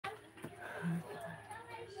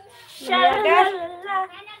Shalala,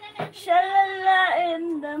 shalala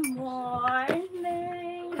in the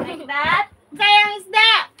morning. Like that? Sayang isda!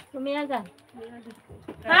 Lumiyagan.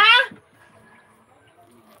 Ha?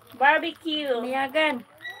 Barbecue. Lumiyagan.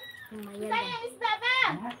 Sayang isda ba?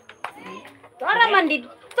 Para man dito.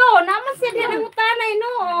 Naman siya din ang utanay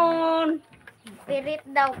noon. Pirit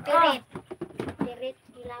daw, pirit. Pirit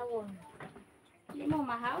kilawon. Hindi mo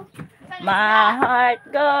mahaw? My heart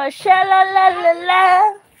goes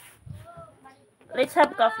shalalalala. Let's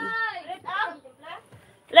have coffee.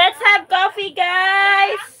 Let's have coffee,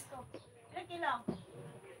 guys.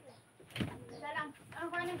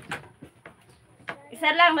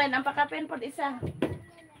 Isa lang rin ang pakapin po isa.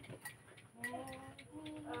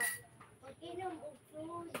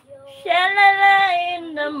 Shalala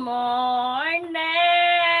in the morning.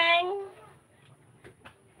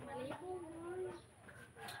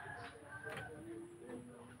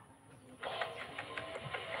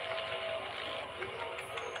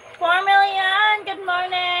 $4 million, good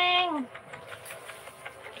morning.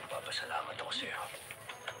 Nagpapasalamat ako sa iyo.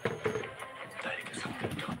 Dahil kasama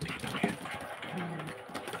ka ang pinangin.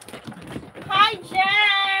 Hi,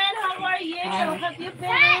 Jen. How are you? Have you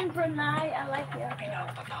been in Brunei? I like your hair.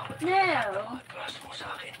 Pinapatawad No. at trust mo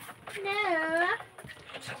sa akin No.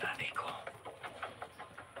 at sa nanay ko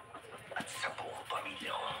at sa buong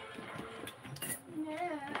pamilya ko.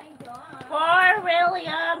 $4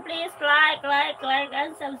 million. Please like,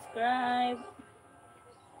 and subscribe.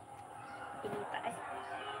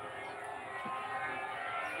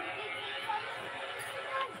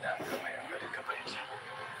 Mayang galing ka pa rin siya.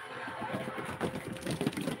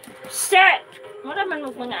 Shit! Mura man mo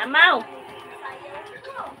mga amaw. Ito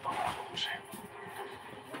na ang pangako ko sa'yo.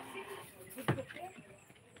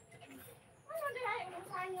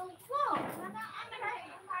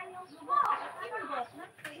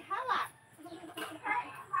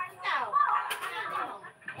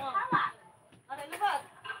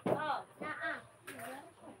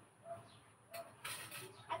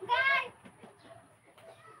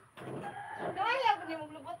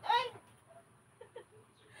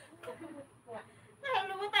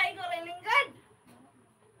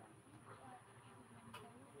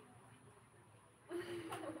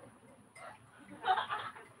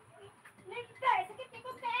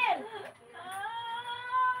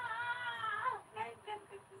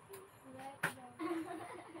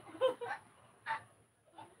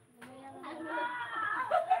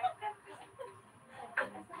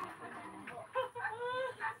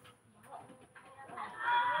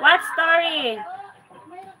 What story?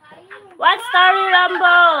 What story,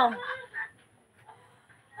 Rambo?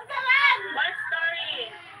 What story?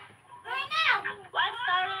 What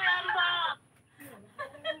story, Rambo?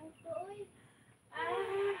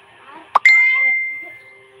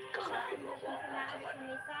 Kakain mo ko.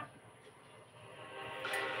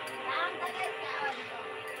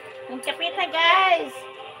 Yung kapita, guys.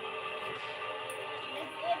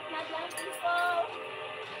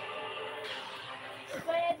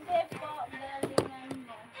 Pwede po, galingan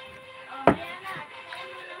mo. Oh, yan na. Tingnan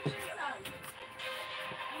mo lang siya, son.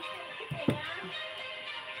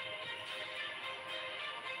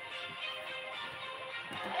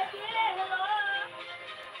 Hello.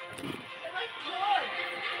 It was good.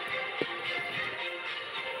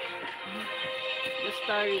 The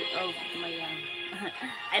story of Mayang.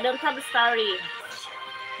 I don't have a story.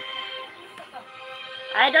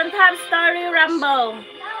 I don't have story, Rambo.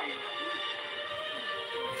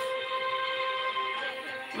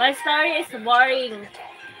 My story is boring.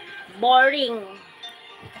 Boring.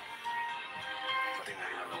 Pati na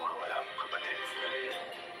rin ang nawawala mong kapatid.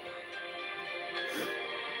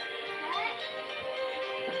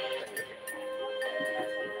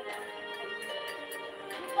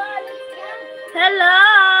 Hello,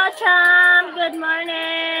 Cham. Good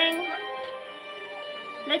morning.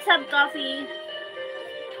 Let's have coffee.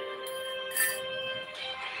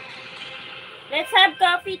 Let's have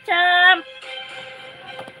coffee, Cham.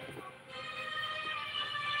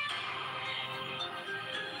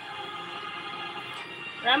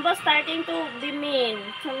 Rambo starting to be mean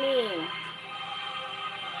to me.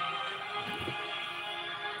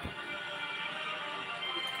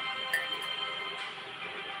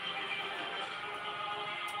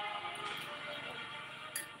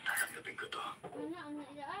 Tatanggapin ko to.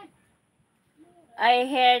 I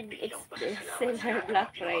heard it's Silver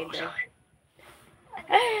Black Friday.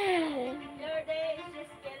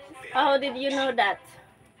 How did you know that?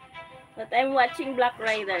 But I'm watching Black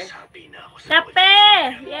Rider. Sabi na ako sa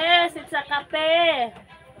Kape! Yes, it's a kape.